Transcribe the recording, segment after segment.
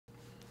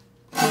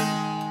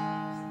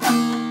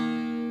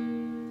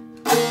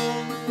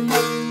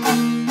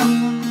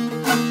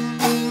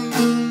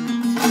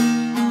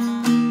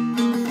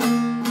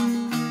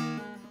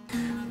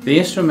The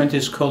instrument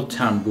is called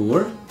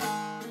tambour.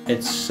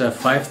 It's a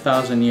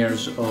 5,000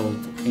 years old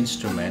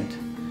instrument.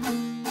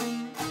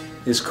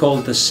 It's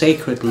called the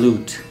sacred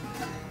lute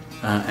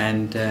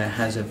and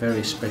has a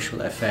very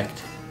special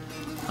effect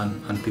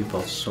on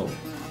people's soul.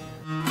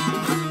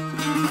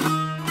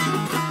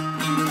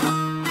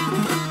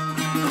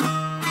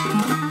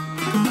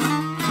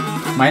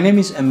 My name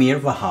is Amir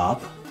Vahab.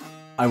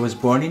 I was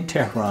born in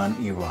Tehran,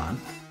 Iran.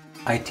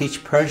 I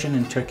teach Persian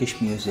and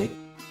Turkish music.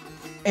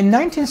 In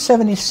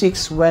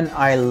 1976, when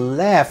I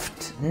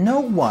left, no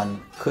one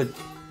could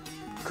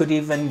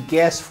even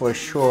guess for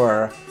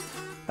sure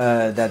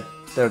that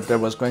there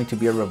was going to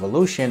be a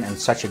revolution and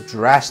such a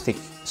drastic,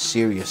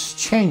 serious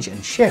change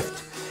and shift.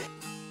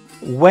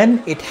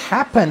 When it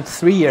happened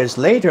 3 years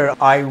later,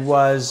 I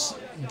was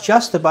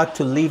just about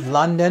to leave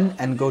London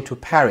and go to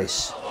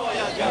Paris.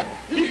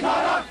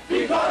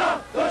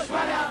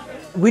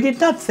 We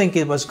did not think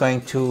it was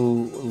going to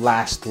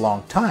last a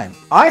long time.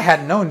 I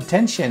had no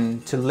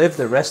intention to live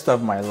the rest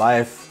of my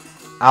life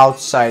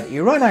outside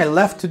Iran. I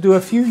left to do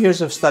a few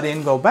years of study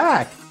and go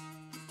back.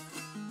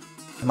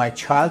 My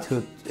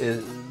childhood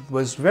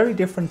was very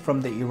different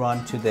from the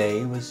Iran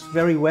today. It was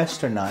very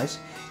westernized.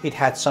 It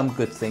had some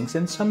good things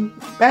and some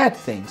bad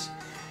things.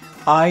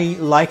 I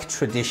like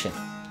tradition.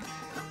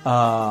 So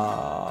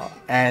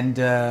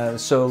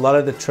a lot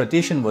of the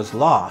tradition was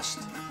lost.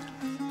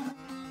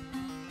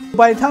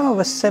 By the time I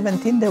was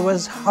 17, there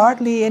was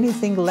hardly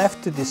anything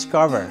left to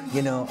discover.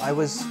 You know, I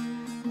was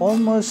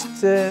almost,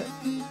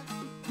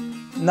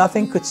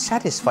 nothing could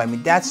satisfy me.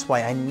 That's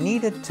why I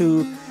needed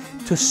to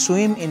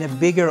swim in a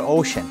bigger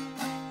ocean.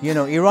 You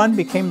know, Iran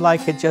became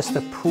like just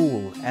a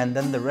pool, and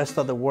then the rest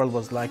of the world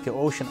was like an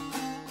ocean.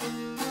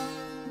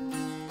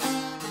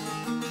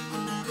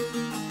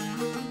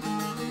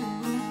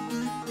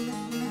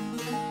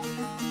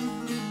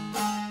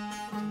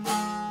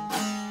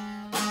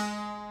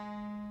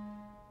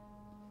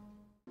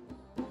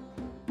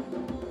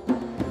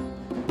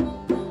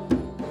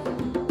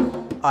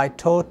 I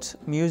taught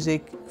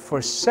music for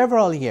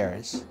several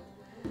years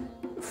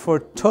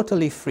for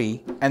totally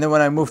free, and then when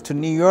I moved to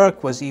New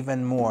York was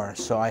even more.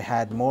 So I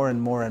had more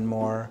and more and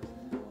more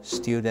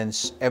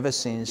students ever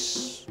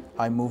since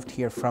I moved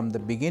here from the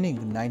beginning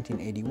in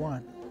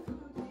 1981.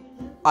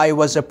 I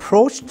was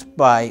approached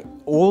by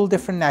all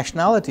different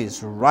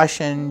nationalities,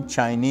 Russian,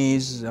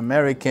 Chinese,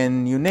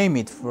 American, you name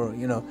it, for,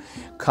 you know,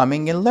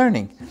 coming and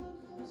learning.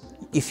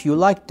 If you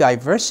like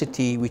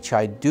diversity, which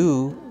I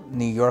do,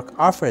 New York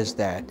offers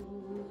that.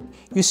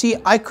 You see,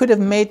 I could have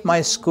made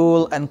my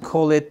school and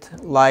call it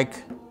like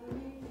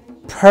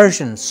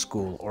Persian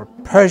school or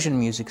Persian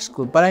music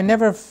school, but I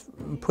never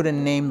put a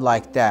name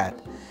like that.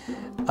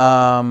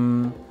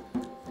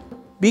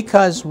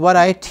 Because what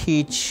I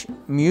teach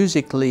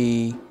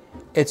musically,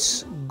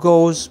 it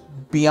goes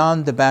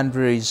beyond the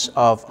boundaries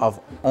of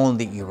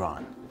only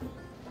Iran.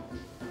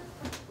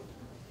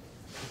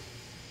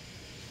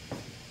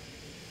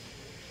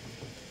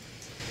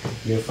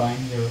 You're fine?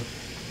 You're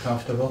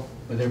comfortable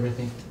with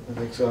everything? I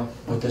think so.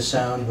 With the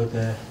sound, with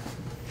the...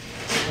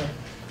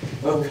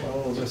 Oh,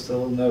 I'm just a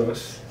little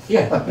nervous.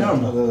 Yeah,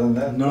 normal. Other than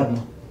that,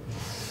 normal.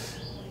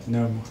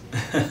 Normal.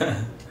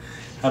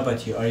 How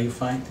about you? Are you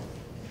fine?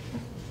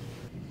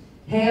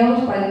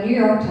 Hailed by the New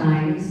York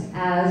Times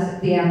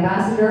as the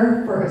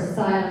ambassador for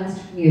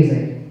silenced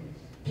music.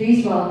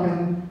 Please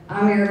welcome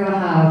Amir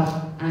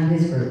Vahab and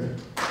his group.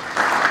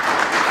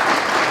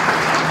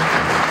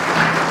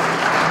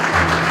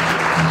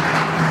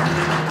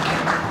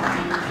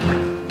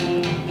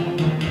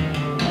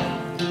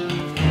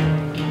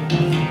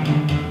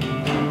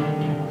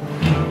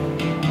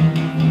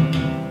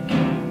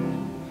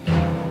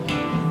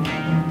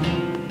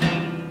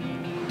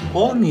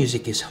 All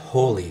music is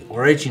holy.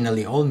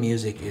 Originally, all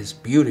music is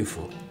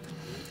beautiful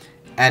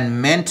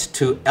and meant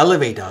to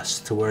elevate us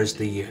towards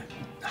the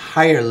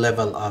higher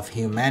level of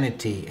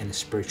humanity and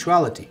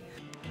spirituality.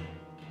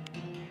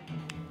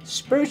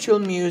 Spiritual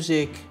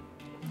music,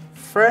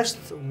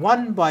 first,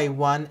 one by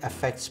one,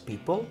 affects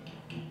people,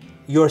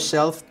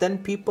 yourself, then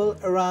people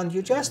around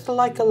you, just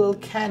like a little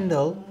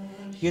candle,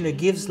 you know,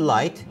 gives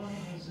light,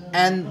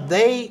 and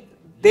they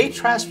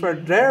transfer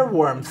their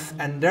warmth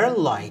and their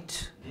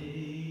light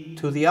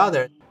to the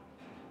other.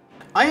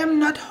 I am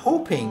not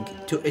hoping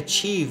to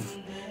achieve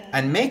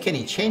and make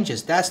any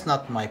changes. That's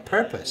not my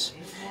purpose.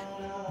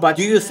 But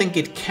do you think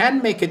it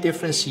can make a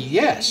difference?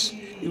 Yes.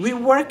 We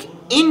work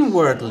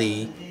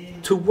inwardly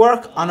to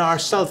work on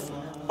ourselves.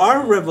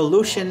 Our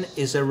revolution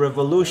is a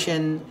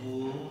revolution,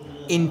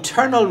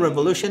 internal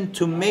revolution,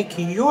 to make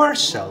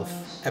yourself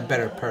a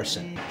better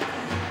person.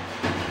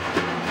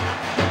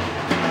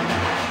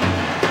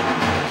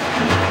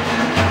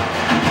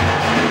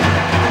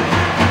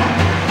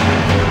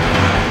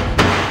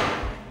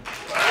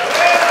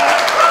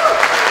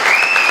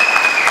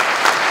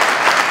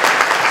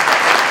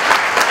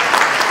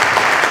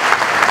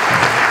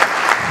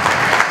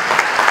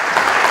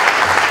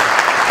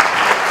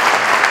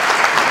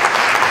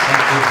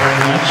 Thank you very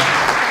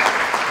much.